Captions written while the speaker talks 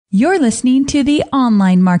You're listening to the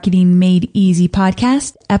Online Marketing Made Easy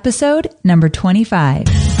podcast, episode number 25.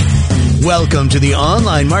 Welcome to the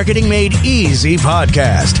Online Marketing Made Easy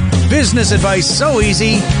podcast. Business advice so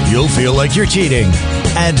easy, you'll feel like you're cheating.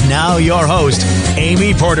 And now your host,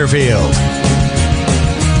 Amy Porterfield.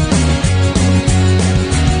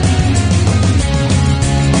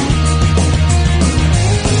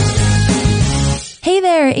 Hey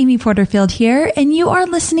there, Amy Porterfield here, and you are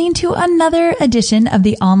listening to another edition of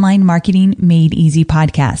the Online Marketing Made Easy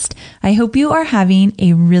podcast. I hope you are having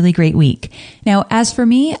a really great week. Now, as for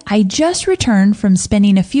me, I just returned from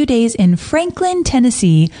spending a few days in Franklin,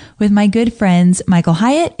 Tennessee with my good friends Michael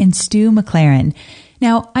Hyatt and Stu McLaren.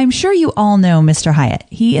 Now, I'm sure you all know Mr. Hyatt.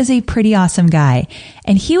 He is a pretty awesome guy,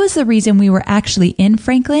 and he was the reason we were actually in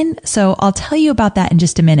Franklin, so I'll tell you about that in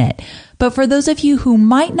just a minute. But for those of you who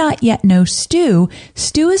might not yet know Stu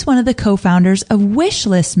is one of the co-founders of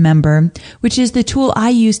Wishlist Member, which is the tool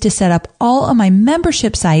I use to set up all of my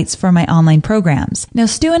membership sites for my online programs. Now,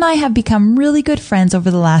 Stu and I have become really good friends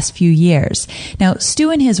over the last few years. Now,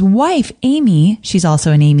 Stu and his wife, Amy, she's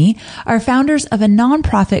also an Amy, are founders of a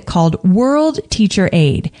nonprofit called World Teacher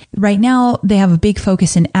Aid. Right now, they have a big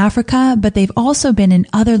focus in Africa, but they've also been in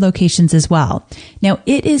other locations as well. Now,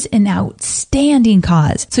 it is an outstanding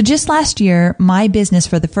cause. So just last year, my business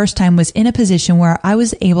for the first time was in a position where I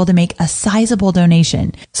was able to make a sizable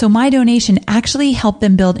donation. So my donation actually helped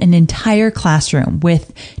them build an entire classroom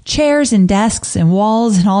with chairs and desks and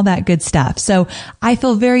walls and all that good stuff. So I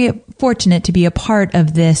feel very fortunate to be a part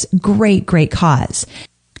of this great cause.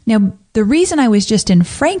 Now, the reason I was just in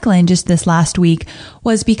Franklin just this last week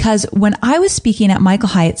was because when I was speaking at Michael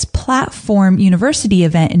Hyatt's Platform University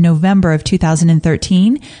event in November of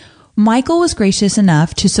 2013, Michael was gracious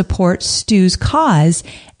enough to support Stu's cause,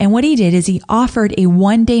 and what he did is he offered a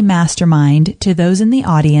one-day mastermind to those in the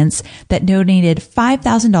audience that donated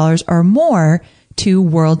 $5,000 or more to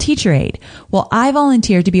World Teacher Aid. Well, I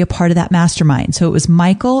volunteered to be a part of that mastermind. So it was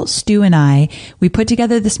Michael, Stu, and I. We put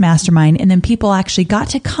together this mastermind, and then people actually got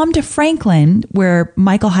to come to Franklin, where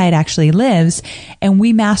Michael Hyatt actually lives, and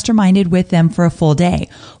we masterminded with them for a full day.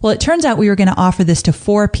 Well, it turns out we were going to offer this to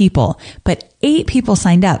 4 people, but 8 people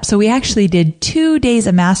signed up. So we actually did 2 days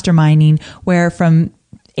of masterminding where from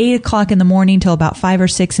 8 o'clock in the morning till about 5 or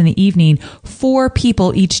 6 in the evening, 4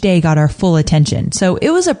 people each day got our full attention. So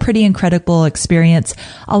it was a pretty incredible experience.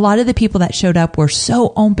 A lot of the people that showed up were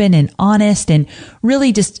so open and honest and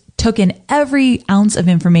really just took in every ounce of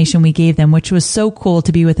information we gave them, which was so cool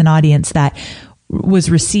to be with an audience that was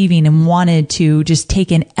receiving and wanted to just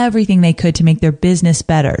take in everything they could to make their business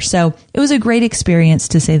better. So it was a great experience,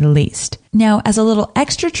 to say the least. Now, as a little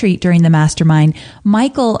extra treat during the mastermind,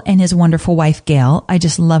 Michael and his wonderful wife, Gail, I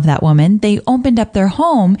just love that woman, they opened up their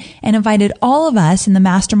home and invited all of us and the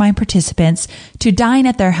mastermind participants to dine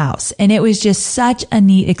at their house. And it was just such a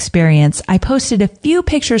neat experience. I posted a few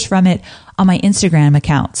pictures from it on my Instagram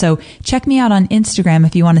account. So check me out on Instagram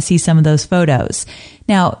if you want to see some of those photos.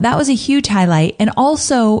 Now, that was a huge highlight. And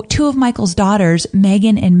also 2 of Michael's daughters,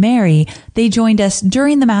 Megan and Mary, they joined us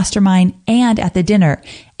during the mastermind and at the dinner.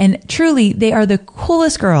 And truly, they are the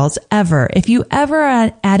coolest girls ever. If you ever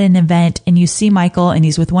are at an event and you see Michael and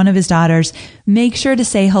he's with one of his daughters, make sure to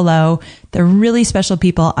say hello. They're really special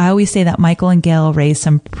people. I always say that Michael and Gail raised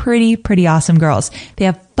some pretty awesome girls. They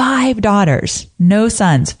have 5 daughters, no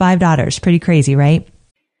sons, 5 daughters. Pretty crazy, right?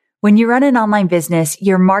 When you run an online business,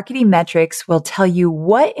 your marketing metrics will tell you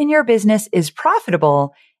what in your business is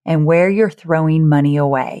profitable and where you're throwing money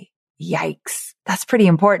away. Yikes. That's pretty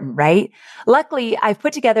important, right? Luckily, I've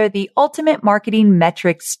put together the Ultimate Marketing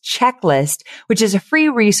Metrics Checklist, which is a free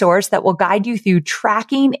resource that will guide you through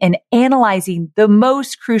tracking and analyzing the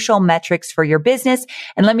most crucial metrics for your business.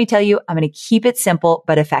 And let me tell you, I'm going to keep it simple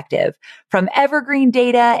but effective. From evergreen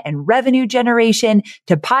data and revenue generation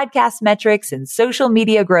to podcast metrics and social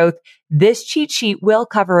media growth, this cheat sheet will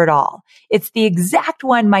cover it all. It's the exact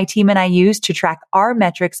one my team and I use to track our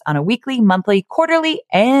metrics on a weekly, monthly, quarterly,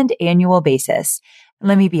 and annual basis.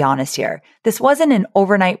 Let me be honest here. This wasn't an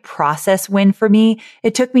overnight process win for me.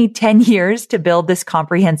 It took me 10 years to build this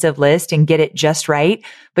comprehensive list and get it just right.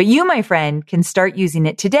 But you, my friend, can start using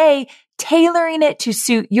it today, tailoring it to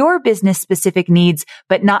suit your business specific needs,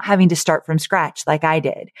 but not having to start from scratch like I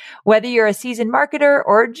did. Whether you're a seasoned marketer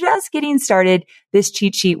or just getting started, this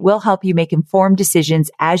cheat sheet will help you make informed decisions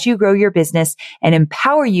as you grow your business and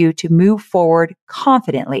empower you to move forward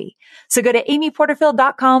confidently. So go to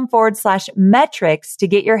amyporterfield.com/metrics to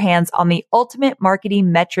get your hands on the Ultimate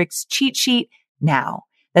Marketing Metrics cheat sheet now.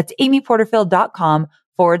 That's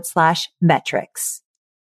amyporterfield.com/metrics.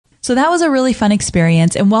 So that was a really fun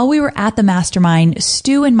experience. And while we were at the mastermind,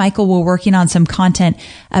 Stu and Michael were working on some content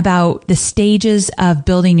about the stages of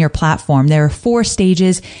building your platform. There are 4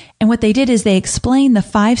 stages. And what they did is they explained the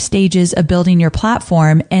 5 stages of building your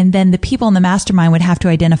platform. And then the people in the mastermind would have to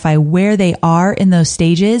identify where they are in those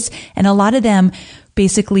stages. And a lot of them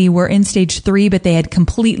basically were in stage 3, but they had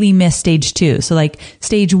completely missed stage 2. So like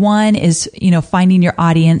stage 1 is, finding your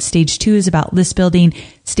audience. Stage 2 is about list building.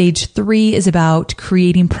 Stage 3 is about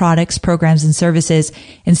creating products, programs, and services.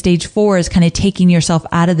 And stage 4 is kind of taking yourself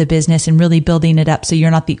out of the business and really building it up so you're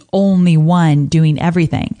not the only one doing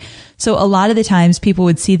everything. So a lot of the times people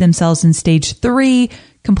would see themselves in stage 3,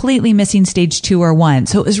 completely missing stage 2 or 1.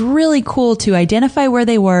 So it was really cool to identify where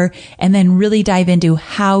they were and then really dive into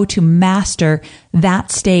how to master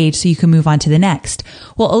that stage so you can move on to the next.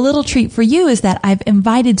 Well, a little treat for you is that I've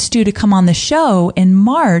invited Stu to come on the show in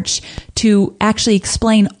March to actually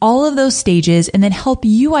explain all of those stages and then help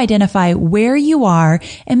you identify where you are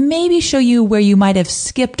and maybe show you where you might have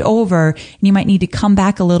skipped over and you might need to come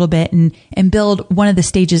back a little bit and build one of the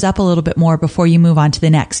stages up a little bit more before you move on to the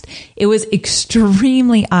next. It was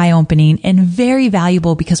extremely eye-opening and very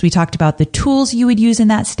valuable because we talked about the tools you would use in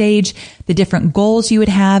that stage, the different goals you would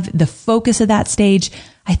have, the focus of that stage.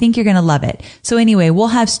 I think you're going to love it. So anyway, we'll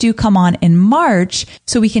have Stu come on in March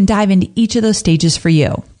so we can dive into each of those stages for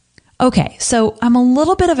you. Okay, so I'm a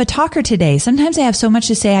little bit of a talker today. Sometimes I have so much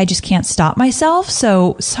to say I just can't stop myself,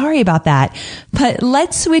 so sorry about that. But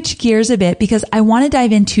let's switch gears a bit because I want to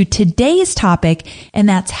dive into today's topic, and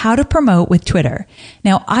that's how to promote with Twitter.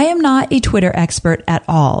 Now, I am not a Twitter expert at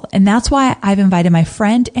all, and that's why I've invited my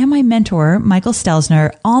friend and my mentor, Michael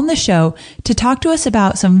Stelzner, on the show to talk to us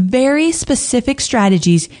about some very specific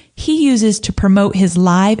strategies he uses to promote his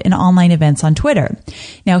live and online events on Twitter.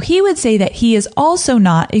 Now, he would say that he is also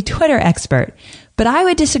not a Twitter expert, but I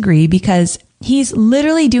would disagree because he's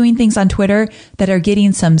literally doing things on Twitter that are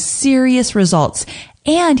getting some serious results.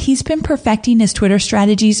 And he's been perfecting his Twitter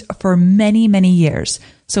strategies for many, many years.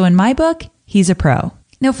 So in my book, he's a pro.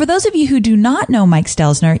 Now, for those of you who do not know Mike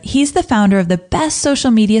Stelzner, he's the founder of the best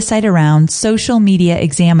social media site around, Social Media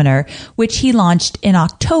Examiner, which he launched in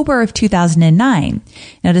October of 2009.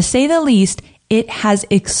 Now, to say the least, it has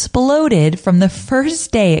exploded from the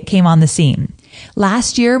first day it came on the scene.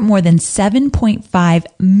 Last year, more than 7.5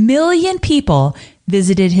 million people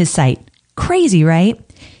visited his site. Crazy, right?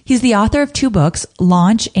 He's the author of 2 books,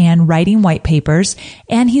 Launch and Writing White Papers,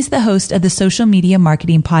 and he's the host of the Social Media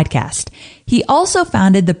Marketing Podcast. He also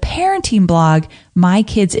founded the parenting blog,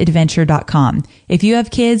 MyKidsAdventure.com. If you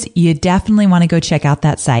have kids, you definitely want to go check out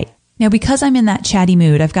that site. Now, because I'm in that chatty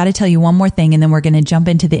mood, I've got to tell you one more thing, and then we're going to jump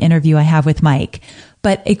into the interview I have with Mike.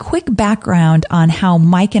 But a quick background on how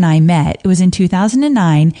Mike and I met. It was in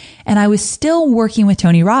 2009, and I was still working with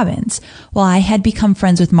Tony Robbins. Well, I had become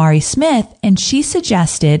friends with Mari Smith, and she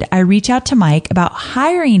suggested I reach out to Mike about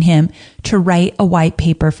hiring him to write a white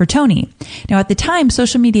paper for Tony. Now, at the time,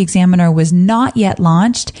 Social Media Examiner was not yet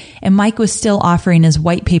launched, and Mike was still offering his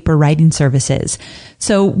white paper writing services.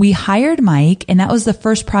 So we hired Mike, and that was the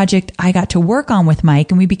first project I got to work on with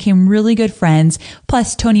Mike, and we became really good friends.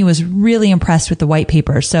 Plus, Tony was really impressed with the white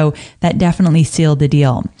paper, so that definitely sealed the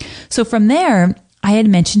deal. So from there, I had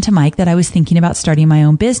mentioned to Mike that I was thinking about starting my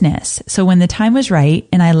own business. So when the time was right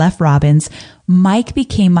and I left Robbins, Mike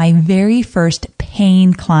became my very first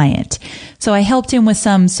paying client. So I helped him with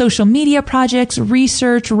some social media projects,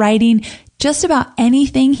 research, writing, just about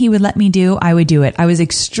anything he would let me do, I would do it. I was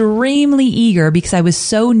extremely eager because I was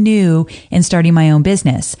so new in starting my own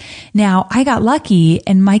business. Now, I got lucky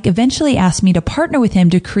and Mike eventually asked me to partner with him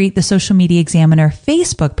to create the Social Media Examiner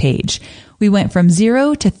Facebook page. We went from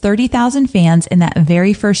 0 to 30,000 fans in that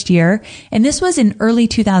very first year. And this was in early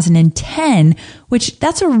 2010, which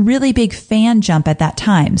that's a really big fan jump at that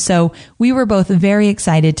time. So we were both very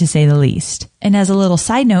excited to say the least. And as a little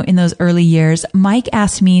side note, in those early years, Mike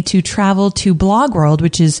asked me to travel to Blog World,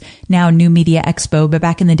 which is now New Media Expo, but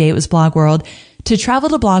back in the day it was Blog World, to travel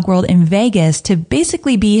to Blog World in Vegas to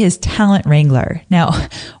basically be his talent wrangler. Now,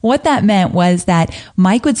 what that meant was that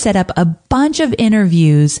Mike would set up a bunch of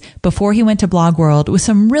interviews before he went to Blog World with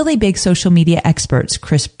some really big social media experts,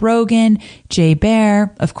 Chris Brogan, Jay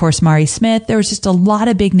Baer, of course, Mari Smith. There was just a lot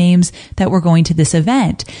of big names that were going to this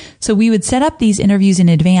event. So we would set up these interviews in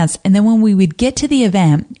advance. And then when we would get to the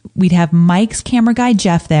event, we'd have Mike's camera guy,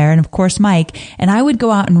 Jeff, there, and of course, Mike, and I would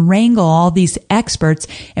go out and wrangle all these experts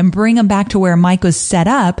and bring them back to where Mike was set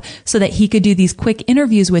up so that he could do these quick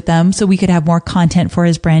interviews with them so we could have more content for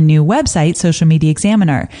his brand new website, Social Media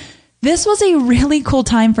Examiner. This was a really cool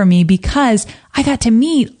time for me because I got to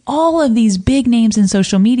meet all of these big names in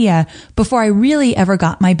social media before I really ever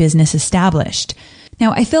got my business established.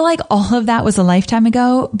 Now, I feel like all of that was a lifetime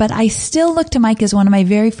ago, but I still look to Mike as one of my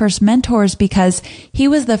very first mentors because he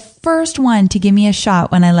was the first one to give me a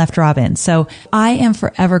shot when I left Robin. So I am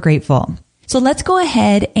forever grateful. So let's go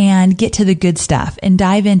ahead and get to the good stuff and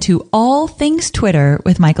dive into all things Twitter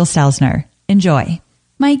with Michael Stelzner. Enjoy.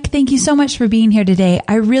 Mike, thank you so much for being here today.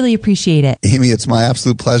 I really appreciate it. Amy, it's my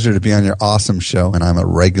absolute pleasure to be on your awesome show, and I'm a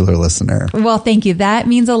regular listener. Well, thank you. That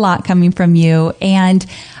means a lot coming from you. And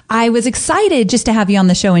I was excited just to have you on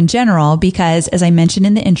the show in general because, as I mentioned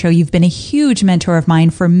in the intro, you've been a huge mentor of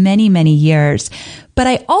mine for many, many years. But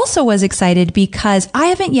I also was excited because I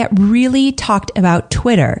haven't yet really talked about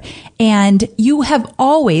Twitter. And you have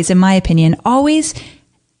always, in my opinion, always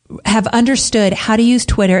have understood how to use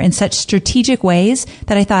Twitter in such strategic ways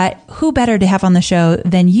that I thought, who better to have on the show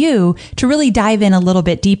than you to really dive in a little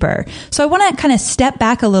bit deeper. So I want to kind of step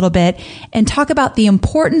back a little bit and talk about the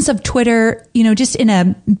importance of Twitter, just in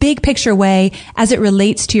a big picture way as it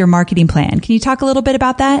relates to your marketing plan. Can you talk a little bit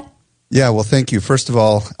about that? Yeah, well, thank you. First of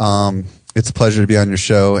all, it's a pleasure to be on your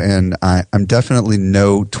show, and I'm definitely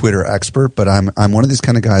no Twitter expert, but I'm one of these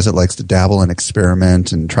kind of guys that likes to dabble and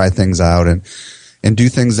experiment and try things out and do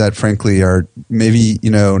things that frankly are maybe,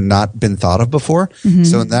 not been thought of before. Mm-hmm.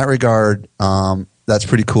 So in that regard, that's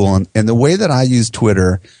pretty cool. And the way that I use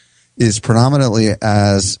Twitter is predominantly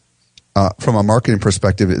as, from a marketing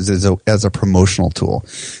perspective, as a promotional tool.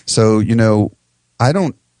 So, I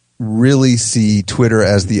don't really see Twitter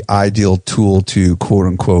as the ideal tool to quote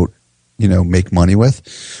unquote, make money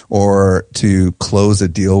with or to close a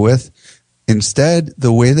deal with. Instead,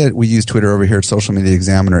 the way that we use Twitter over here at Social Media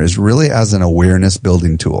Examiner is really as an awareness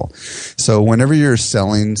building tool. So whenever you're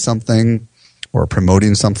selling something or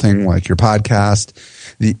promoting something like your podcast,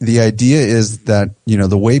 the idea is that,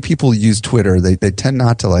 the way people use Twitter, they tend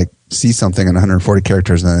not to see something in 140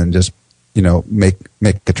 characters and then just, make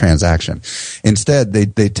a transaction. Instead,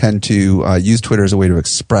 they tend to use Twitter as a way to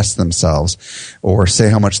express themselves or say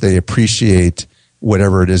how much they appreciate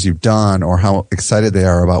whatever it is you've done or how excited they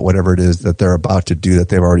are about whatever it is that they're about to do that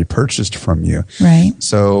they've already purchased from you. Right.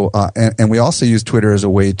 So, and we also use Twitter as a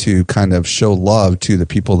way to kind of show love to the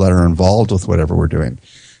people that are involved with whatever we're doing.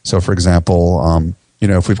 So, for example,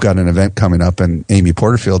 if we've got an event coming up and Amy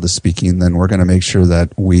Porterfield is speaking, then we're going to make sure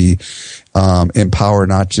that we empower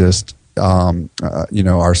not just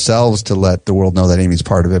ourselves to let the world know that Amy's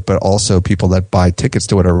part of it, but also people that buy tickets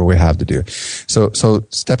to whatever we have to do. So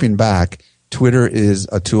stepping back, Twitter is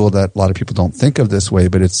a tool that a lot of people don't think of this way,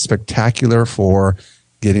 but it's spectacular for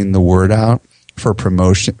getting the word out, for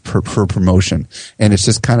promotion, for promotion. And it's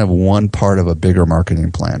just kind of one part of a bigger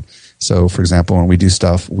marketing plan. So, for example, when we do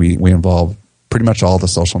stuff, we involve pretty much all the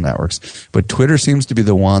social networks. But Twitter seems to be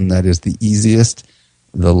the one that is the easiest,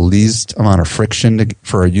 the least amount of friction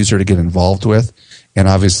for a user to get involved with. And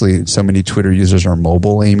obviously, so many Twitter users are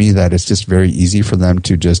mobile, Amy, that it's just very easy for them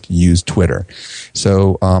to just use Twitter.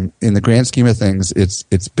 So in the grand scheme of things,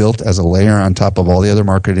 it's built as a layer on top of all the other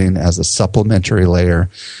marketing, as a supplementary layer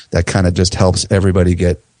that kind of just helps everybody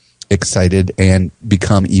get excited and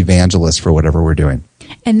become evangelists for whatever we're doing.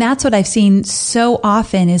 And that's what I've seen so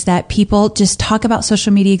often is that people just talk about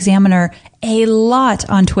Social Media Examiner a lot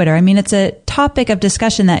on Twitter. I mean, it's a topic of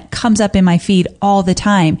discussion that comes up in my feed all the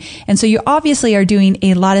time. And so you obviously are doing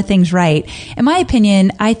a lot of things right. In my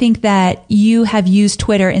opinion, I think that you have used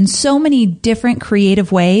Twitter in so many different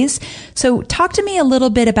creative ways. So talk to me a little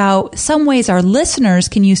bit about some ways our listeners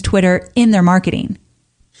can use Twitter in their marketing.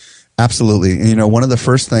 Absolutely. And, one of the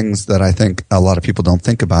first things that I think a lot of people don't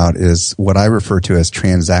think about is what I refer to as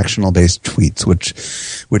transactional based tweets,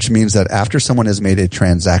 which means that after someone has made a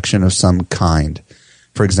transaction of some kind,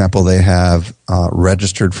 for example, they have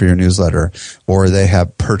registered for your newsletter or they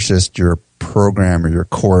have purchased your program or your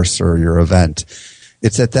course or your event,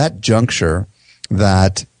 it's at that juncture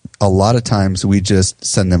that a lot of times we just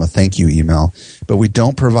send them a thank you email, but we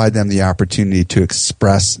don't provide them the opportunity to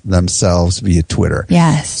express themselves via Twitter.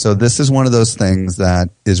 Yes. So this is one of those things that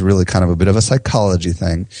is really kind of a bit of a psychology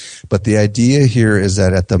thing. But the idea here is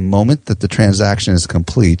that at the moment that the transaction is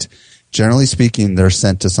complete, generally speaking, they're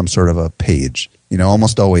sent to some sort of a page.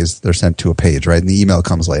 Almost always they're sent to a page, right? And the email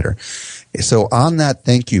comes later. So on that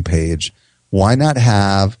thank you page, why not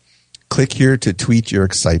have click here to tweet your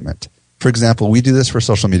excitement? For example, we do this for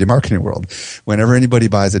Social Media Marketing World. Whenever anybody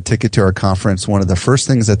buys a ticket to our conference, one of the first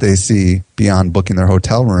things that they see beyond booking their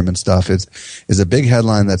hotel room and stuff is a big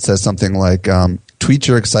headline that says something like, tweet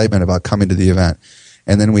your excitement about coming to the event.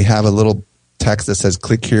 And then we have a little text that says,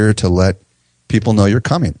 click here to let people know you're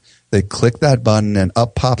coming. They click that button and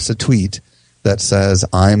up pops a tweet that says,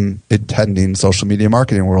 I'm attending Social Media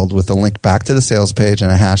Marketing World with a link back to the sales page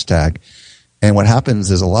and a hashtag. And what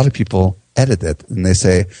happens is a lot of people edit it and they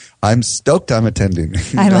say, I'm stoked I'm attending.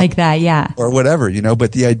 I like that. Yeah. Or whatever,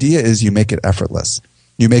 but the idea is you make it effortless.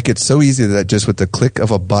 You make it so easy that just with the click of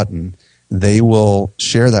a button, they will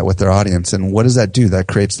share that with their audience. And what does that do? That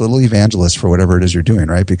creates little evangelists for whatever it is you're doing,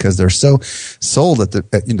 right? Because they're so sold that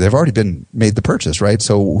they've already been made the purchase, right?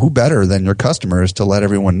 So who better than your customers to let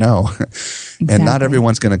everyone know? Exactly. And not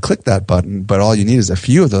everyone's going to click that button, but all you need is a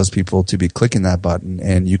few of those people to be clicking that button,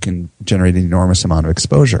 and you can generate an enormous amount of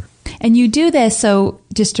exposure. And you do this, so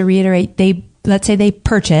just to reiterate, let's say they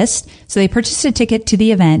purchased a ticket to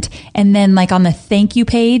the event, and then like on the thank you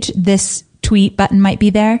page, this tweet button might be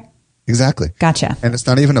there. Exactly. Gotcha. And it's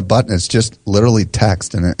not even a button. It's just literally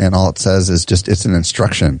text. And all it says is it's an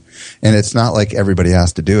instruction. And it's not like everybody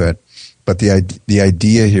has to do it. But the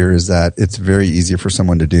idea here is that it's very easy for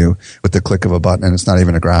someone to do with the click of a button. And it's not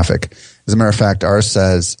even a graphic. As a matter of fact, ours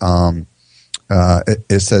says,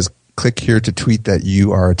 it says, click here to tweet that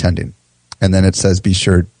you are attending. And then it says, be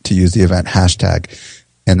sure to use the event hashtag.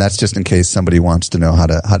 And that's just in case somebody wants to know how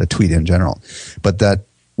to tweet in general. But that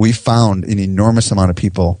we found an enormous amount of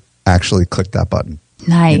people actually click that button.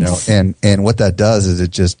 Nice. And what that does is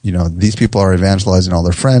it just, these people are evangelizing all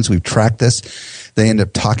their friends. We've tracked this. They end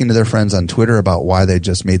up talking to their friends on Twitter about why they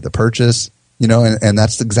just made the purchase, and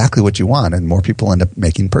that's exactly what you want. And more people end up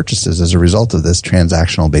making purchases as a result of this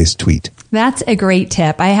transactional based tweet. That's a great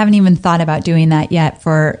tip. I haven't even thought about doing that yet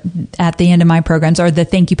at the end of my programs or the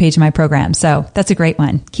thank you page of my program. So that's a great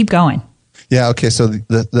one. Keep going. Yeah. Okay. So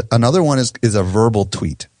another one is a verbal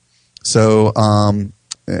tweet. So,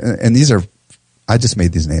 and these are, I just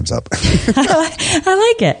made these names up.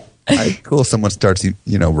 I like it. Cool. Someone starts,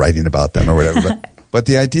 writing about them or whatever. But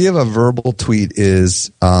the idea of a verbal tweet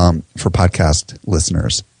is for podcast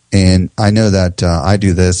listeners. And I know that I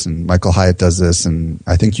do this, and Michael Hyatt does this, and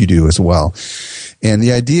I think you do as well. And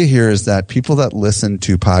the idea here is that people that listen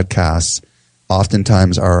to podcasts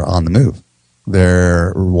oftentimes are on the move.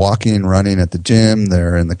 They're walking, running at the gym.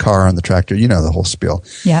 They're in the car, on the tractor, the whole spiel.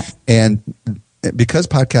 Yeah. And because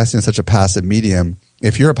podcasting is such a passive medium,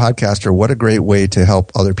 if you're a podcaster, what a great way to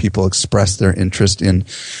help other people express their interest in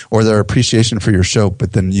or their appreciation for your show,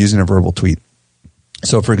 but then using a verbal tweet.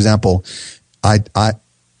 So, for example,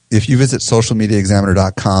 if you visit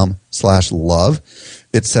socialmediaexaminer.com/love,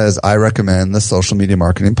 it says, I recommend the Social Media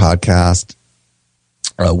Marketing Podcast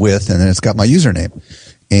with, and then it's got my username.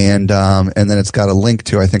 And then it's got a link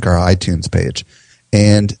to, I think, our iTunes page.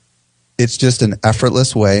 And it's just an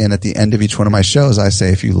effortless way. And at the end of each one of my shows, I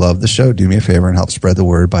say, if you love the show, do me a favor and help spread the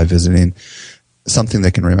word by visiting something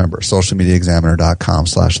they can remember,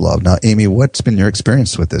 socialmediaexaminer.com/love. Now, Amy, what's been your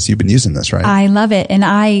experience with this? You've been using this, right? I love it. And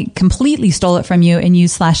I completely stole it from you and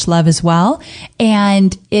use /love as well.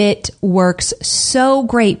 And it works so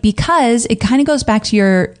great because it kind of goes back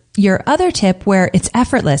to your other tip where it's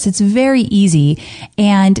effortless. It's very easy.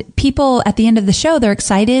 And people at the end of the show, they're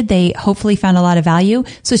excited. They hopefully found a lot of value.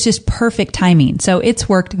 So it's just perfect timing. So it's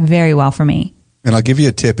worked very well for me. And I'll give you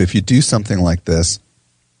a tip. If you do something like this,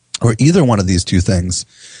 or either one of these two things,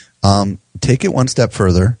 take it one step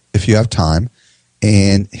further if you have time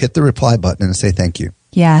and hit the reply button and say thank you.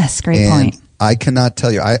 Yes, great point. I cannot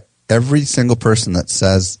tell you, every single person that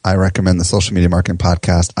says I recommend the Social Media Marketing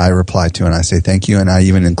Podcast, I reply to and I say thank you, and I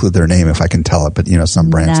even include their name if I can tell it, but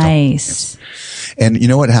some brands nice. don't. And you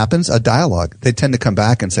know what happens? A dialogue. They tend to come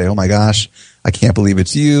back and say, oh my gosh, I can't believe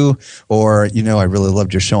it's you, or, I really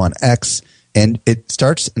loved your show on X. And it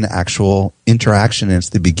starts an actual interaction, and it's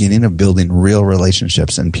the beginning of building real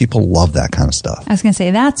relationships, and people love that kind of stuff. I was going to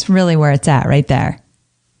say, that's really where it's at right there.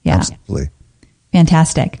 Yeah. Absolutely.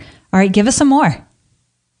 Fantastic. All right, give us some more.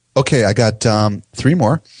 Okay, I got 3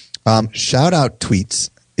 more. Shout out tweets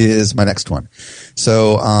is my next one.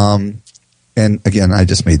 So, and again, I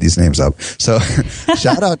just made these names up. So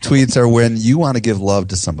shout out tweets are when you want to give love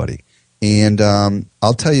to somebody. And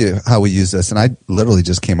I'll tell you how we use this. And I literally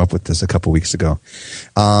just came up with this a couple weeks ago.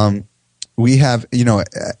 We have,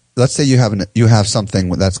 let's say you have something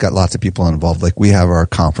that's got lots of people involved. Like we have our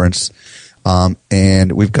conference,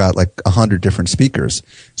 and we've got like 100 different speakers.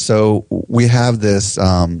 So we have this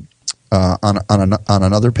on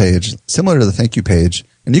another page, similar to the thank you page.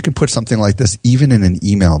 And you can put something like this even in an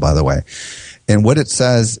email, by the way. And what it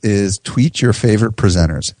says is tweet your favorite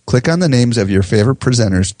presenters. Click on the names of your favorite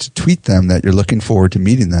presenters to tweet them that you're looking forward to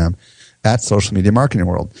meeting them at Social Media Marketing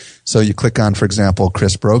World. So you click on, for example,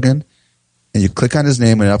 Chris Brogan, and you click on his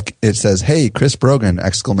name, and it says, hey, Chris Brogan, !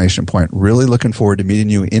 Really looking forward to meeting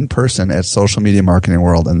you in person at Social Media Marketing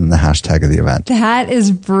World, and then the hashtag of the event. That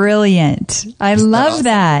is brilliant. I love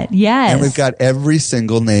that. Yes. And we've got every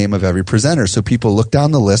single name of every presenter. So people look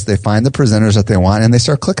down the list, they find the presenters that they want, and they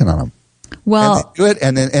start clicking on them. Well, and they do it,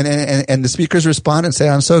 and then and the speakers respond and say,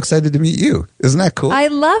 "I'm so excited to meet you." Isn't that cool? I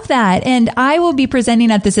love that. And I will be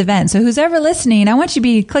presenting at this event. So who's ever listening, I want you to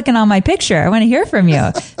be clicking on my picture. I want to hear from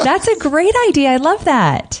you. That's a great idea. I love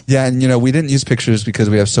that. Yeah. And, we didn't use pictures because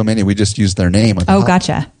we have so many. We just used their name. Oh,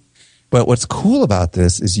 gotcha. But what's cool about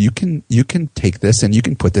this is you can take this and you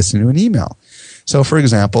can put this into an email. So, for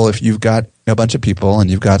example, if you've got a bunch of people and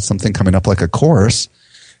you've got something coming up like a course,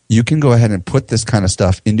 you can go ahead and put this kind of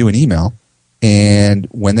stuff into an email. And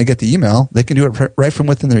when they get the email, they can do it right from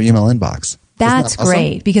within their email inbox. That's awesome?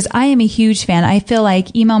 Great, because I am a huge fan. I feel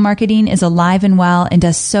like email marketing is alive and well and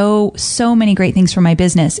does so many great things for my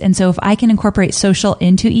business. And so if I can incorporate social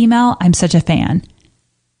into email, I'm such a fan.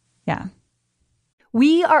 Yeah.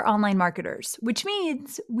 We are online marketers, which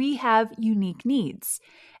means we have unique needs.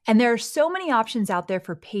 And there are so many options out there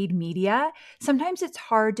for paid media. Sometimes it's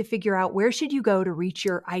hard to figure out where should you go to reach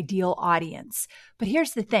your ideal audience. But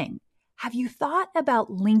here's the thing. Have you thought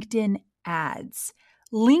about LinkedIn ads?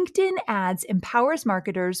 LinkedIn ads empowers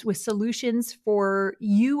marketers with solutions for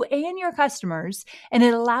you and your customers, and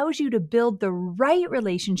it allows you to build the right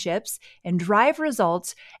relationships and drive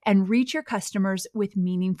results and reach your customers with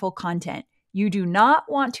meaningful content. You do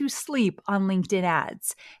not want to sleep on LinkedIn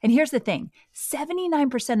ads. And here's the thing,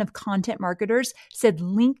 79% of content marketers said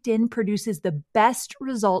LinkedIn produces the best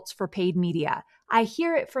results for paid media. I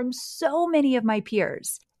hear it from so many of my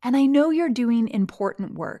peers. And I know you're doing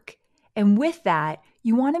important work. And with that,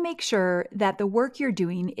 you want to make sure that the work you're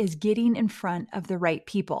doing is getting in front of the right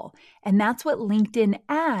people. And that's what LinkedIn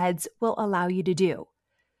ads will allow you to do.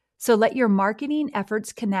 So let your marketing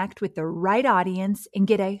efforts connect with the right audience and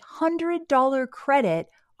get a $100 credit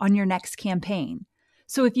on your next campaign.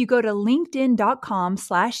 So if you go to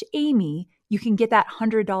linkedin.com/Amy, you can get that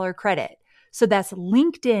 $100 credit. So that's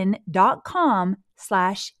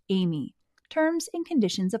linkedin.com/Amy. Terms and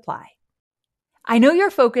conditions apply. I know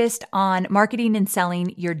you're focused on marketing and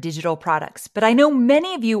selling your digital products, but I know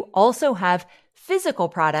many of you also have physical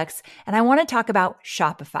products, and I want to talk about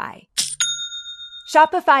Shopify.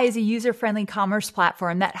 Shopify is a user-friendly commerce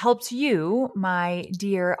platform that helps you, my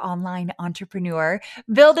dear online entrepreneur,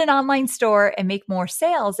 build an online store and make more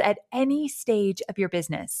sales at any stage of your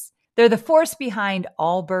business. They're the force behind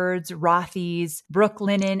Allbirds, Rothy's,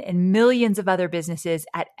 Brooklinen, and millions of other businesses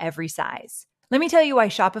at every size. Let me tell you why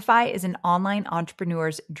Shopify is an online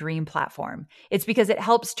entrepreneur's dream platform. It's because it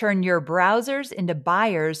helps turn your browsers into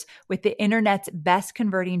buyers with the internet's best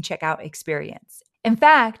converting checkout experience. In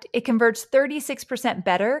fact, it converts 36%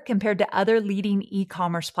 better compared to other leading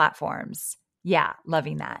e-commerce platforms. Yeah,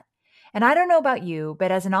 loving that. And I don't know about you,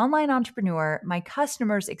 but as an online entrepreneur, my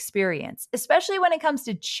customers' experience, especially when it comes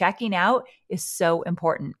to checking out, is so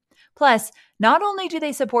important. Plus, not only do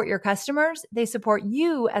they support your customers, they support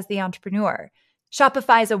you as the entrepreneur.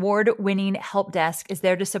 Shopify's award-winning help desk is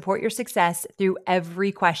there to support your success through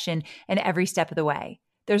every question and every step of the way.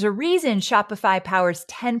 There's a reason Shopify powers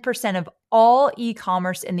 10% of all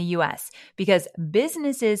e-commerce in the US, because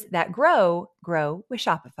businesses that grow with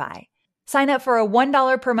Shopify. Sign up for a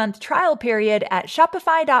 $1 per month trial period at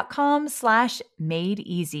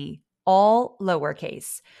shopify.com/madeeasy, all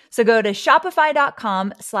lowercase. So go to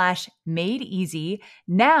shopify.com/madeeasy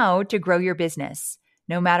now to grow your business,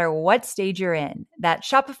 no matter what stage you're in. That's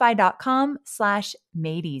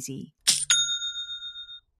shopify.com/madeeasy.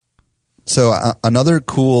 So another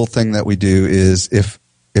cool thing that we do is if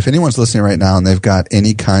anyone's listening right now and they've got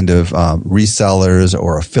any kind of resellers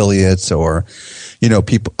or affiliates or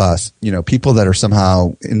people that are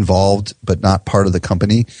somehow involved but not part of the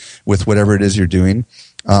company with whatever it is you're doing,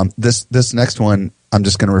 this next one I'm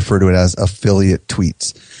just going to refer to it as affiliate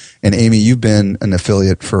tweets. And Amy, you've been an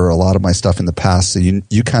affiliate for a lot of my stuff in the past, so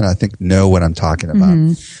you kind of I think know what I'm talking about.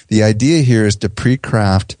 Mm-hmm. The idea here is to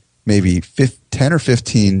pre-craft maybe 10 or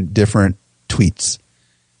 15 different tweets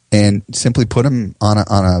and simply put them on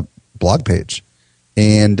a blog page.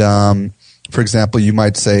 And for example, you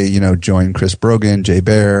might say, join Chris Brogan, Jay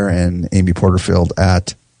Baer, and Amy Porterfield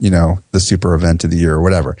at, the super event of the year or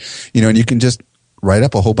whatever. And you can just write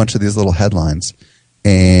up a whole bunch of these little headlines,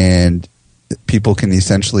 and people can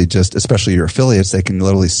essentially just, especially your affiliates, they can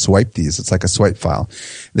literally swipe these. It's like a swipe file.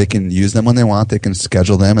 They can use them when they want. They can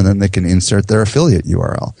schedule them, and then they can insert their affiliate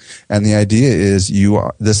URL. And the idea is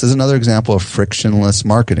this is another example of frictionless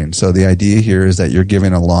marketing. So the idea here is that you're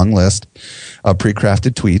giving a long list of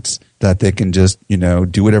pre-crafted tweets that they can just,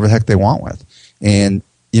 do whatever the heck they want with. And,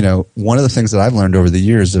 one of the things that I've learned over the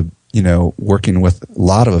years of, working with a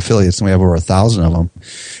lot of affiliates, and we have over 1,000 of them,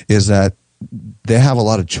 is that they have a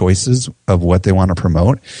lot of choices of what they want to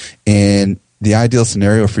promote. And the ideal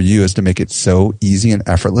scenario for you is to make it so easy and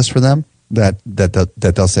effortless for them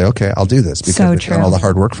that they'll say, okay, I'll do this because So they've done all the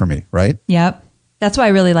hard work for me, right? Yep. That's why I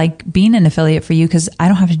really like being an affiliate for you, because I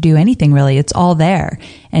don't have to do anything really. It's all there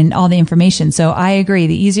and all the information. So I agree.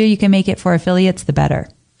 The easier you can make it for affiliates, the better.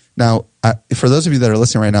 Now, for those of you that are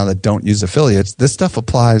listening right now that don't use affiliates, this stuff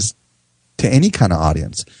applies to any kind of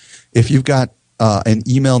audience. If you've got an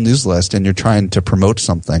email news list and you're trying to promote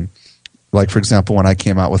something, like, for example, when I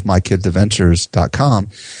came out with MyKidsAdventures.com,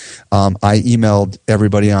 I emailed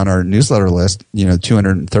everybody on our newsletter list,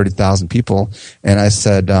 230,000 people, and I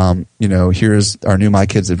said, here's our new My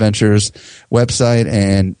Kids Adventures website,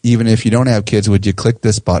 and even if you don't have kids, would you click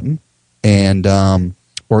this button and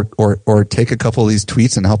or take a couple of these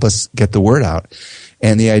tweets and help us get the word out?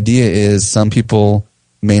 And the idea is some people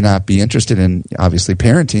may not be interested in, obviously,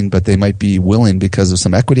 parenting, but they might be willing, because of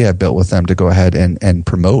some equity I built with them, to go ahead and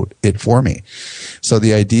promote it for me. So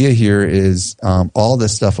the idea here is all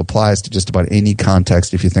this stuff applies to just about any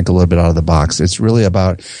context if you think a little bit out of the box. It's really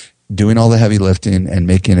about doing all the heavy lifting and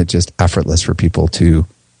making it just effortless for people to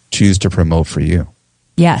choose to promote for you.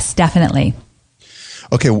 Yes, definitely.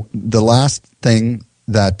 Okay, the last thing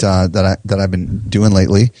that I've been doing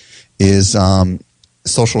lately is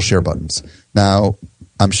social share buttons. Now,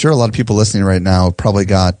 I'm sure a lot of people listening right now have probably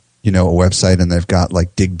got, a website, and they've got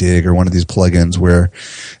like Dig or one of these plugins where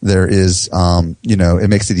there is, it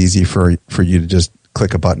makes it easy for you to just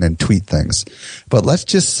click a button and tweet things. But let's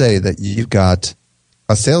just say that you've got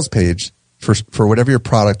a sales page for whatever your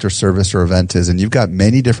product or service or event is, and you've got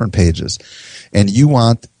many different pages, and you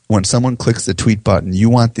want, when someone clicks the tweet button,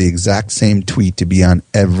 you want the exact same tweet to be on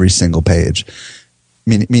every single page.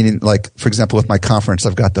 Meaning, like, for example, with my conference,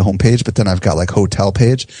 I've got the home page, but then I've got like hotel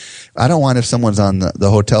page. I don't want, if someone's on the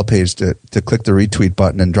hotel page, to click the retweet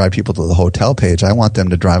button and drive people to the hotel page. I want them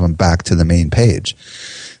to drive them back to the main page.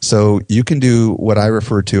 So you can do what I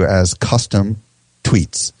refer to as custom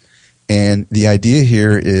tweets. And the idea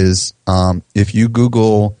here is if you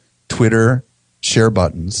Google Twitter share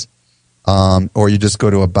buttons, or you just go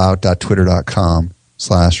to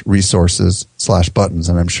about.twitter.com/resources/buttons,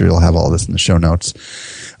 and I'm sure you'll have all this in the show notes.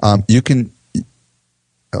 You can.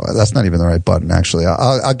 That's not even the right button, actually.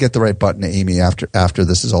 I'll get the right button to Amy after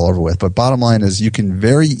this is all over with. But bottom line is, you can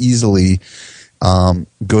very easily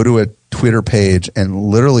go to a Twitter page and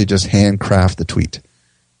literally just handcraft the tweet.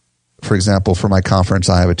 For example, for my conference,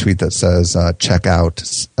 I have a tweet that says, check out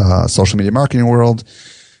Social Media Marketing World,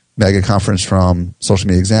 mega conference from Social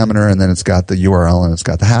Media Examiner, and then it's got the URL and it's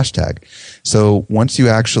got the hashtag. So once you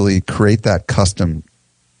actually create that custom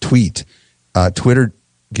tweet, Twitter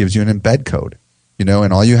gives you an embed code,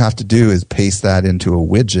 and all you have to do is paste that into a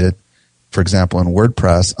widget, for example, in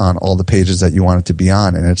WordPress, on all the pages that you want it to be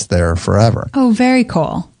on, and it's there forever. Oh, very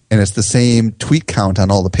cool. And it's the same tweet count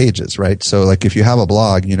on all the pages, right? So like if you have a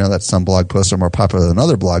blog, that some blog posts are more popular than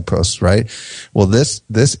other blog posts, right? Well, this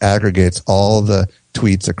aggregates all the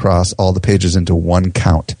tweets across all the pages into one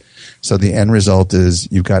count. So the end result is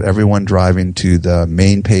you've got everyone driving to the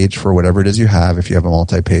main page for whatever it is you have, if you have a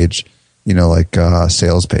multi-page, like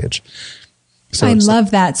sales page. So I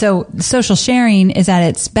love that. So social sharing is at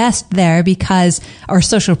its best there or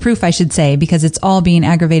social proof, I should say, because it's all being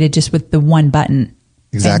aggravated just with the one button.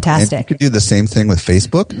 Exactly. Fantastic. And you could do the same thing with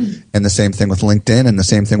Facebook, and the same thing with LinkedIn, and the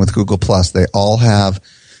same thing with Google+. They all have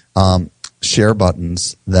share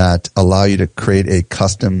buttons that allow you to create a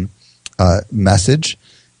custom message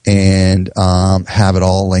and have it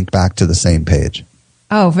all link back to the same page.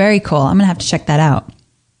 Oh, very cool. I'm going to have to check that out.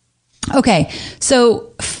 Okay,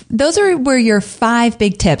 so those were your 5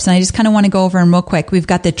 big tips, and I just kind of want to go over them real quick. We've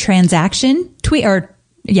got the transaction tweet,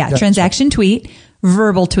 transaction tweet,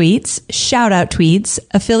 verbal tweets, shout out tweets,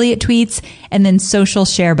 affiliate tweets, and then social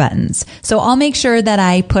share buttons. So I'll make sure that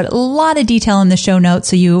I put a lot of detail in the show notes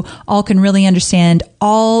so you all can really understand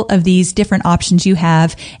all of these different options you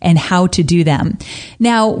have and how to do them.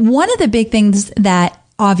 Now, one of the big things that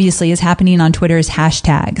obviously is happening on Twitter is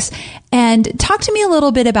hashtags. And talk to me a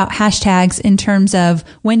little bit about hashtags in terms of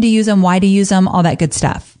when to use them, why to use them, all that good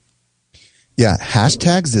stuff. Yeah,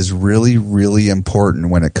 hashtags is really, really important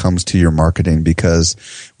when it comes to your marketing, because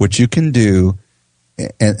what you can do,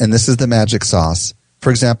 and this is the magic sauce.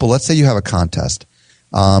 For example, let's say you have a contest.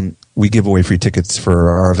 We give away free tickets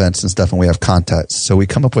for our events and stuff, and we have contests. So we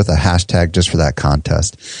come up with a hashtag just for that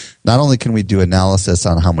contest. Not only can we do analysis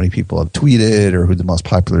on how many people have tweeted or who the most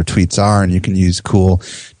popular tweets are, and you can use cool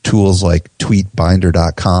tools like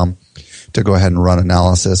tweetbinder.com to go ahead and run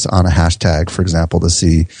analysis on a hashtag, for example, to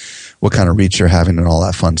see what kind of reach you're having and all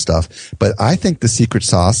that fun stuff. But I think the secret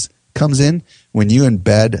sauce comes in when you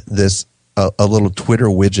embed this a little Twitter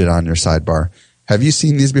widget on your sidebar. Have you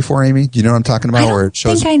seen these before, Amy? Do you know what I'm talking about? I don't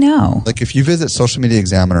think I know. Like if you visit Social Media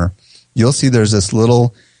Examiner you'll see there's this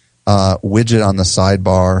little widget on the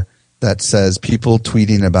sidebar that says people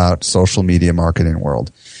tweeting about social media marketing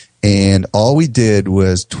world. And all we did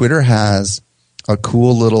was Twitter has a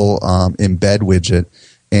cool little embed widget,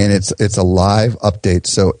 and it's a live update.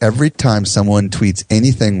 So every time someone tweets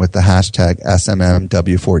anything with the hashtag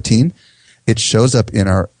SMMW14, it shows up in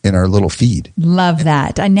our little feed. Love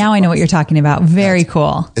that. Now I know what you're talking about. Very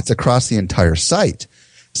cool. It's across the entire site.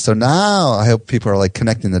 So now I hope people are like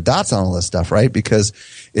connecting the dots on all this stuff, right? Because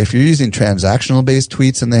if you're using transactional based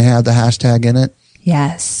tweets and they have the hashtag in it,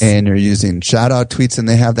 yes, and you're using shout out tweets and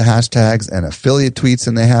they have the hashtags, and affiliate tweets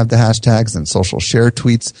and they have the hashtags, and social share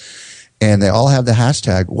tweets, and they all have the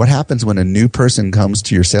hashtag, what happens when a new person comes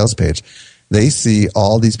to your sales page? They see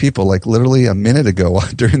all these people. Like literally a minute ago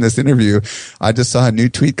during this interview, I just saw a new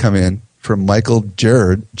tweet come in from Michael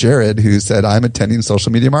Jared, who said, I'm attending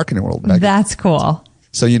Social Media Marketing World. That's cool.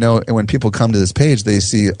 So, when people come to this page, they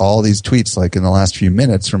see all these tweets like in the last few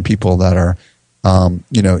minutes from people that are,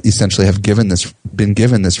 essentially have been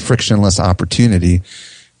given this frictionless opportunity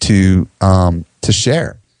to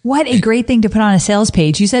share. What a great thing to put on a sales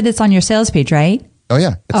page. You said it's on your sales page, right? Oh,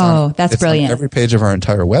 yeah. That's brilliant. On every page of our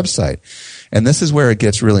entire website. And this is where it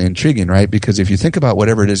gets really intriguing, right? Because if you think about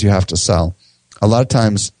whatever it is you have to sell, a lot of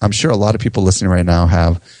times, I'm sure a lot of people listening right now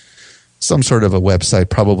have some sort of a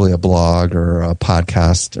website, probably a blog or a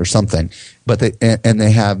podcast or something, but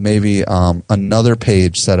they have maybe another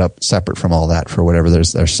page set up separate from all that for whatever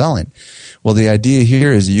they're selling. Well, the idea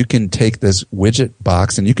here is you can take this widget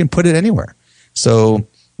box and you can put it anywhere. So,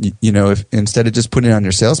 if instead of just putting it on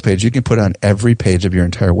your sales page, you can put it on every page of your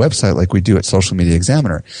entire website like we do at Social Media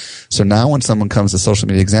Examiner. So now when someone comes to Social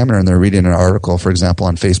Media Examiner and they're reading an article, for example,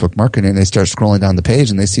 on Facebook marketing, they start scrolling down the page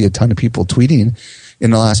and they see a ton of people tweeting in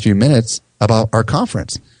the last few minutes about our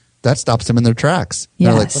conference. That stops them in their tracks. Yes.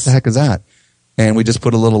 They're like, what the heck is that? And we just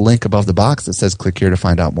put a little link above the box that says, click here to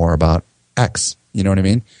find out more about X. You know what I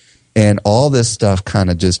mean? And all this stuff kind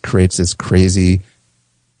of just creates this crazy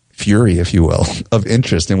fury, if you will, of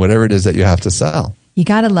interest in whatever it is that you have to sell. You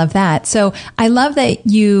got to love that. So I love that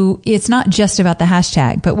it's not just about the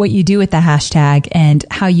hashtag, but what you do with the hashtag and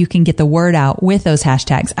how you can get the word out with those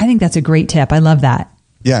hashtags. I think that's a great tip. I love that.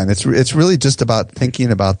 Yeah, and it's really just about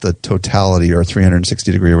thinking about the totality or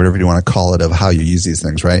 360 degree or whatever you want to call it of how you use these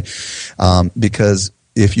things, right? Because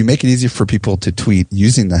if you make it easy for people to tweet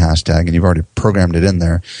using the hashtag, and you've already programmed it in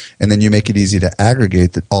there, and then you make it easy to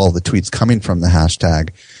aggregate all the tweets coming from the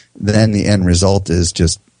hashtag, then the end result is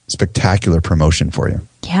just spectacular promotion for you.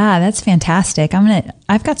 Yeah, that's fantastic.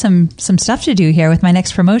 I've got some stuff to do here with my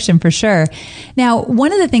next promotion for sure. Now,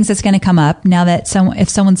 one of the things that's going to come up now that if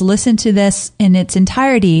someone's listened to this in its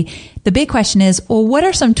entirety, the big question is, well, what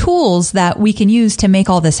are some tools that we can use to make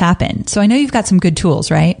all this happen? So I know you've got some good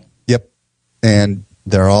tools, right? Yep. And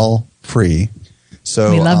they're all free.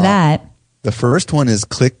 So we love that. The first one is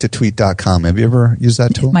clicktotweet.com. Have you ever used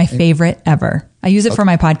that tool? My favorite ever. I use it for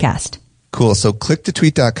my podcast. Cool. So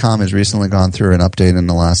clicktotweet.com has recently gone through an update in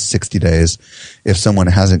the last 60 days if someone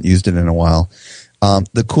hasn't used it in a while.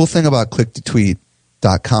 The cool thing about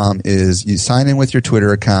clicktotweet.com is you sign in with your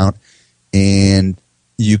Twitter account and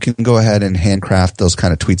you can go ahead and handcraft those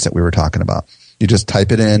kind of tweets that we were talking about. You just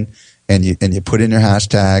type it in and you put in your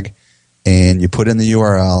hashtag and you put in the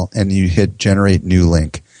URL and you hit generate new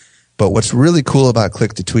link. But what's really cool about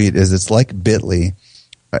Click to Tweet is it's like Bitly.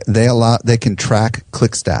 They can track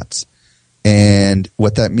click stats. And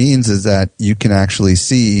what that means is that you can actually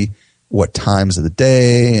see what times of the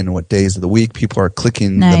day and what days of the week people are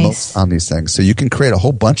clicking the most on these things. So you can create a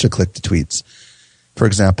whole bunch of click to tweets. For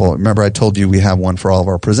example, remember I told you we have one for all of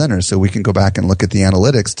our presenters, so we can go back and look at the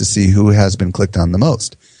analytics to see who has been clicked on the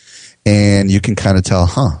most. And you can kind of tell,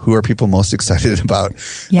 who are people most excited about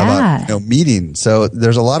meeting. So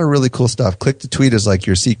there's a lot of really cool stuff. Click to tweet is like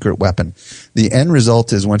your secret weapon. The end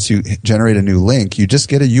result is once you generate a new link, you just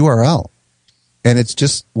get a URL. And it's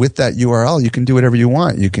just with that URL, you can do whatever you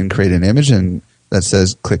want. You can create an image that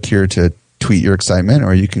says click here to tweet your excitement,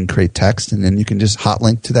 or you can create text and then you can just hot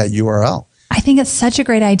link to that URL. I think it's such a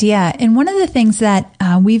great idea. And one of the things that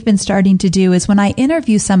we've been starting to do is when I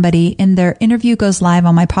interview somebody and their interview goes live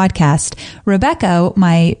on my podcast, Rebecca,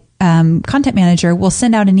 my content manager, will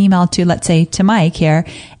send out an email to, let's say, to Mike here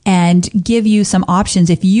and give you some options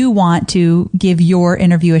if you want to give your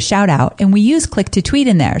interview a shout out. And we use click to tweet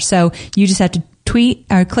in there. So you just have to tweet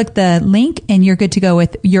or click the link and you're good to go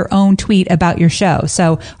with your own tweet about your show.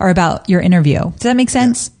 Or about your interview. Does that make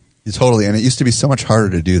sense? Yeah, totally. And it used to be so much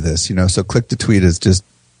harder to do this, so click to tweet is just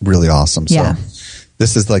really awesome. So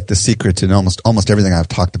this is like the secret to almost everything I've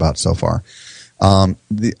talked about so far.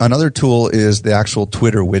 Another tool is the actual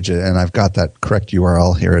Twitter widget, and I've got that correct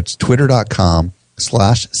URL here. It's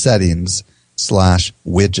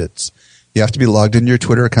twitter.com/settings/widgets. You have to be logged into your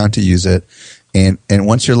Twitter account to use it. And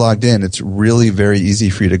once you're logged in, it's really very easy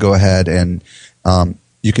for you to go ahead and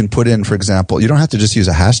you can put in, for example, you don't have to just use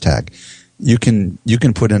a hashtag. You can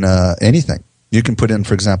put in anything. You can put in,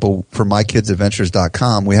 for example, for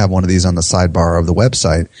mykidsadventures.com, we have one of these on the sidebar of the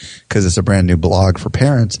website because it's a brand new blog for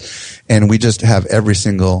parents. And we just have every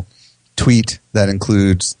single tweet that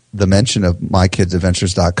includes the mention of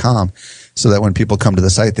mykidsadventures.com so that when people come to the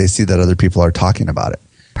site, they see that other people are talking about it.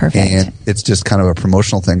 Perfect. And it's just kind of a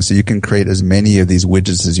promotional thing. So you can create as many of these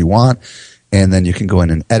widgets as you want, and then you can go in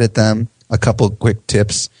and edit them. A couple quick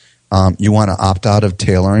tips. You want to opt out of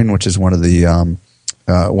tailoring, which is one of the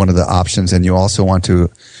options, and you also want to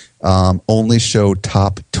only show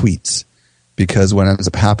top tweets, because what ends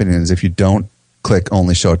up happening is if you don't click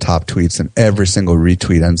only show top tweets, and every single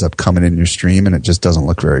retweet ends up coming in your stream, and it just doesn't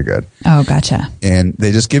look very good. Oh, gotcha. And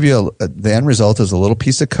they just give you the end result is a little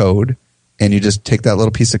piece of code, and you just take that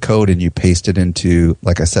little piece of code and you paste it into,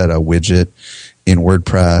 like I said, a widget in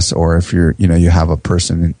WordPress, or if you're, you have a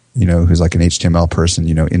person, who's like an HTML person,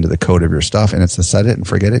 into the code of your stuff, and it's to set it and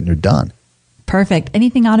forget it, and you're done. Perfect.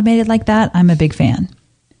 Anything automated like that, I'm a big fan.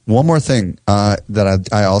 One more thing that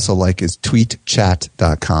I also like is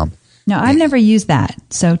tweetchat.com. No, I've never used that,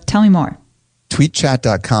 so tell me more.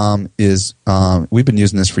 Tweetchat.com is, we've been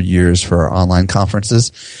using this for years for our online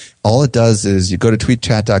conferences. All it does is you go to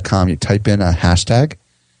tweetchat.com, you type in a hashtag,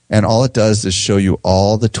 and all it does is show you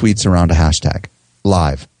all the tweets around a hashtag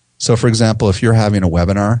live. So, for example, if you're having a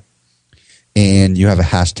webinar and you have a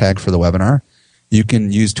hashtag for the webinar, you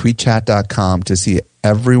can use tweetchat.com to see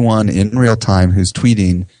everyone in real time who's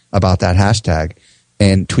tweeting about that hashtag.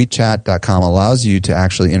 And tweetchat.com allows you to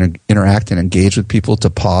actually interact and engage with people,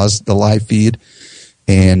 to pause the live feed.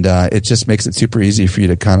 And it just makes it super easy for you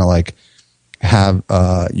to kind of like have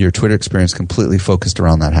your Twitter experience completely focused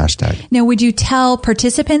around that hashtag. Now, would you tell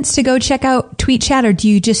participants to go check out TweetChat, or do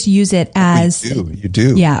you just use it as... You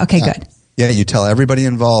do. Yeah, okay, good. Yeah, you tell everybody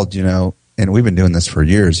involved, and we've been doing this for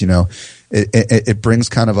years, It brings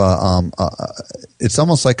kind of it's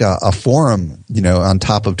almost like a forum, on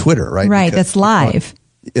top of Twitter, right? Right, because that's live.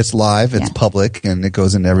 It's live, it's public, and it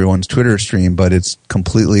goes into everyone's Twitter stream, but it's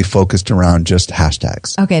completely focused around just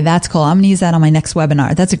hashtags. Okay, that's cool. I'm going to use that on my next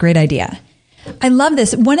webinar. That's a great idea. I love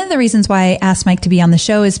this. One of the reasons why I asked Mike to be on the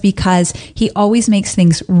show is because he always makes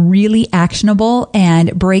things really actionable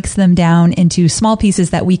and breaks them down into small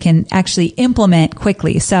pieces that we can actually implement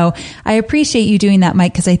quickly. So I appreciate you doing that,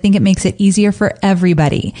 Mike, because I think it makes it easier for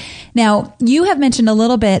everybody. Now, you have mentioned a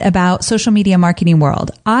little bit about social media marketing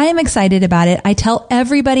world. I am excited about it. I tell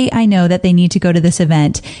everybody I know that they need to go to this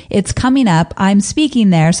event. It's coming up. I'm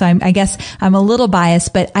speaking there, so I guess I'm a little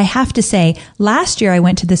biased, but I have to say, last year I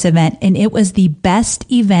went to this event and it was the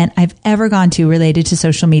best event I've ever gone to related to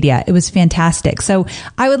social media. It was fantastic. So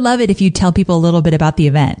I would love it if you tell people a little bit about the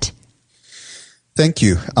event. Thank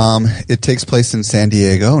you. It takes place in San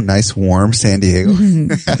Diego, nice warm San Diego.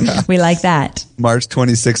 We like that. March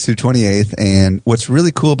 26th through 28th. And what's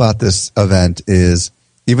really cool about this event is,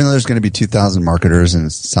 even though there's going to be 2,000 marketers and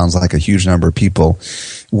it sounds like a huge number of people,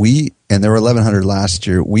 and there were 1,100 last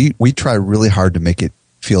year, we try really hard to make it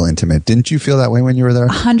feel intimate. Didn't you feel that way when you were there?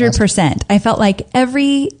 100%. I felt like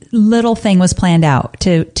every little thing was planned out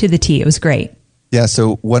to the T. It was great. Yeah.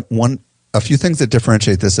 So a few things that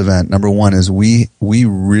differentiate this event. Number one is we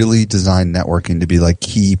really design networking to be like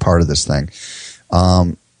key part of this thing.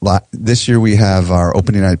 This year we have our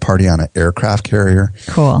opening night party on an aircraft carrier.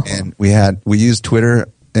 Cool. And we used Twitter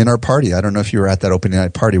in our party. I don't know if you were at that opening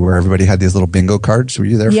night party where everybody had these little bingo cards. Were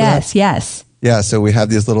you there for that? Yes. Yeah, so we have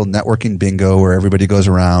these little networking bingo where everybody goes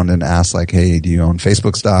around and asks like, hey, do you own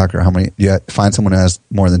Facebook stock, or how many? You find someone who has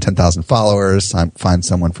more than 10,000 followers, find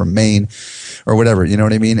someone from Maine or whatever, you know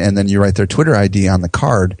what I mean? And then you write their Twitter ID on the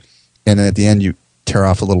card, and then at the end you tear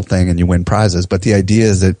off a little thing and you win prizes. But the idea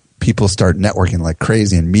is that people start networking like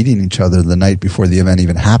crazy and meeting each other the night before the event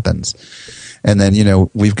even happens. And then,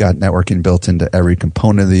 we've got networking built into every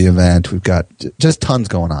component of the event. We've got just tons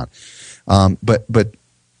going on. But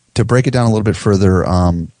to break it down a little bit further,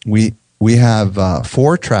 we have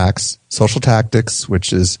 4 tracks: social tactics,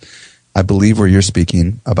 which is, I believe, where you're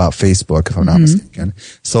speaking about Facebook, if I'm not mistaken.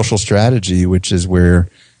 Social strategy, which is where,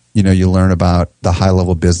 you learn about the high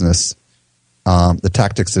level business. The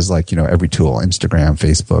tactics is like, every tool: Instagram,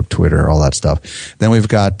 Facebook, Twitter, all that stuff. Then we've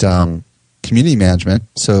got community management.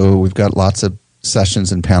 So we've got lots of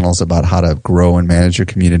sessions and panels about how to grow and manage your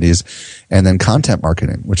communities. And then content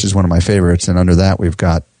marketing, which is one of my favorites. And under that, we've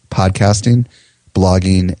got podcasting,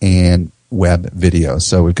 blogging, and web video.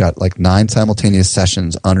 So we've got like 9 simultaneous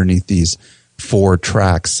sessions underneath these 4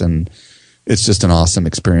 tracks, and it's just an awesome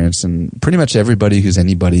experience. And pretty much everybody who's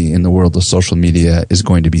anybody in the world of social media is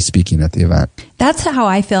going to be speaking at the event. That's how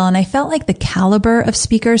I feel. And I felt like the caliber of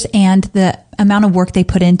speakers and the amount of work they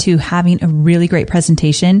put into having a really great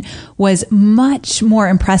presentation was much more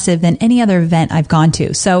impressive than any other event I've gone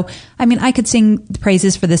to. So, I mean, I could sing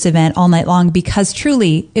praises for this event all night long because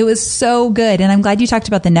truly it was so good. And I'm glad you talked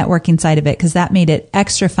about the networking side of it because that made it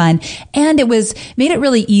extra fun, and made it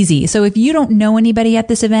really easy. So if you don't know anybody at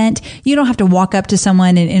this event, you don't have to walk up to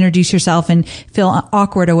someone and introduce yourself and feel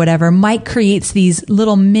awkward or whatever. Mike creates these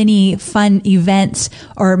little mini fun events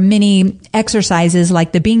or mini exercises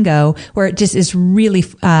like the bingo, where it just is really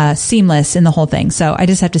seamless in the whole thing. So I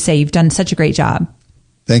just have to say, you've done such a great job.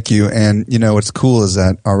 Thank you. And, what's cool is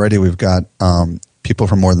that already we've got people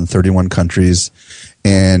from more than 31 countries.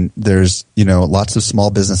 And there's, lots of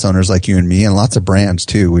small business owners like you and me, and lots of brands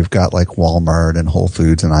too. We've got like Walmart and Whole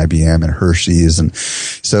Foods and IBM and Hershey's. And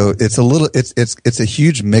so it's a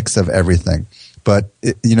huge mix of everything. But,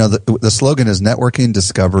 the slogan is networking,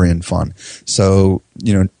 discovery, and fun. So,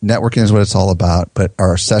 networking is what it's all about, but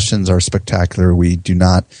our sessions are spectacular. We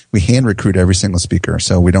hand recruit every single speaker.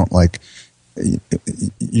 So we don't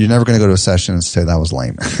you're never going to go to a session and say that was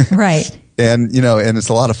lame. Right. And, and it's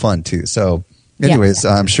a lot of fun too. So anyways,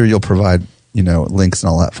 I'm sure you'll provide, links and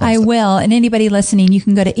all that fun stuff. I will. And anybody listening, you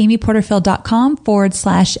can go to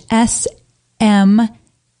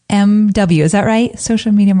amyporterfield.com/SMMW. Is that right?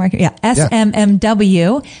 Social media marketing. Yeah.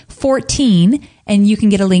 SMMW 14. And you can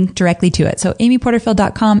get a link directly to it. So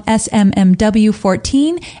amyporterfield.com SMMW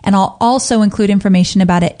 14. And I'll also include information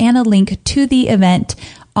about it and a link to the event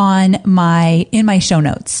in my show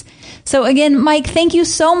notes. So again, Mike, thank you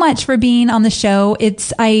so much for being on the show.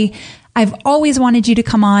 I've always wanted you to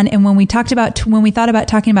come on. And when we thought about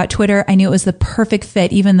talking about Twitter, I knew it was the perfect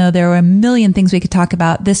fit, even though there were a million things we could talk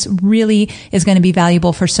about. This really is going to be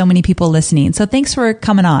valuable for so many people listening. So thanks for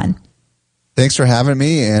coming on. Thanks for having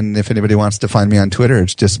me. And if anybody wants to find me on Twitter,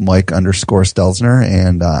 it's just Mike_Stelzner.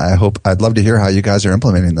 And I'd love to hear how you guys are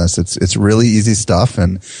implementing this. It's really easy stuff.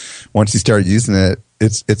 And once you start using it,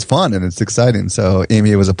 it's fun and it's exciting. So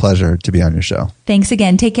Amy, it was a pleasure to be on your show. Thanks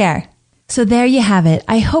again. Take care. So there you have it.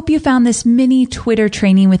 I hope you found this mini Twitter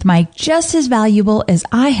training with Mike just as valuable as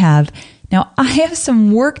I have. Now, I have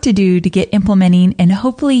some work to do to get implementing, and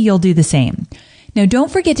hopefully you'll do the same. Now, don't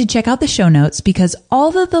forget to check out the show notes because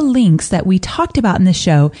all of the links that we talked about in the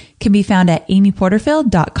show can be found at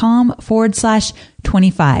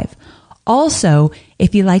amyporterfield.com/25. Also,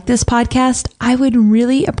 if you like this podcast, I would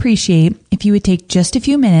really appreciate if you would take just a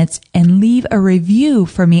few minutes and leave a review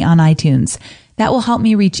for me on iTunes. That will help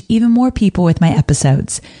me reach even more people with my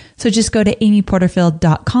episodes. So just go to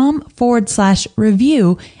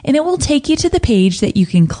amyporterfield.com/review and it will take you to the page that you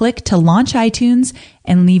can click to launch iTunes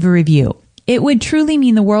and leave a review. It would truly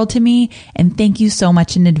mean the world to me, and thank you so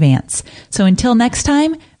much in advance. So until next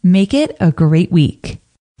time, make it a great week.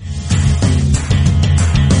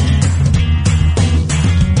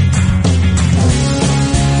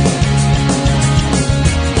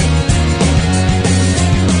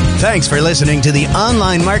 Thanks for listening to the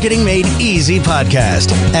Online Marketing Made Easy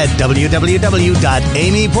podcast at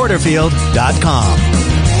www.amyporterfield.com.